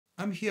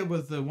I'm here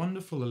with the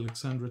wonderful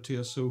Alexandra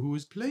Tirsu, who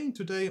is playing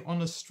today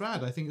on a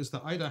Strad. I think it's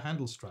the Ida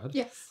Handel Strad.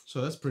 Yes.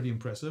 So that's pretty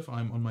impressive.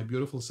 I'm on my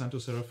beautiful Santo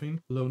Serafin,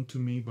 loaned to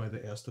me by the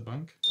Erste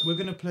Bank. We're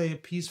going to play a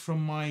piece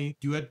from my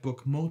duet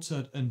book,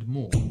 Mozart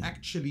More.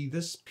 Actually,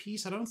 this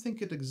piece, I don't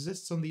think it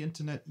exists on the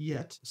internet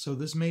yet, so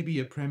this may be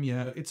a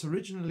premiere. It's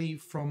originally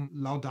from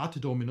Laudate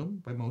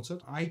Dominum by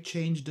Mozart. I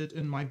changed it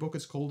in my book.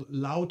 It's called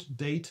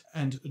Laudate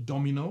and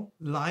Domino.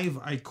 Live,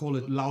 I call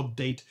it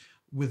Laudate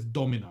with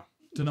Domina.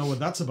 To know what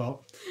that's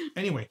about.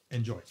 Anyway,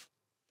 enjoy.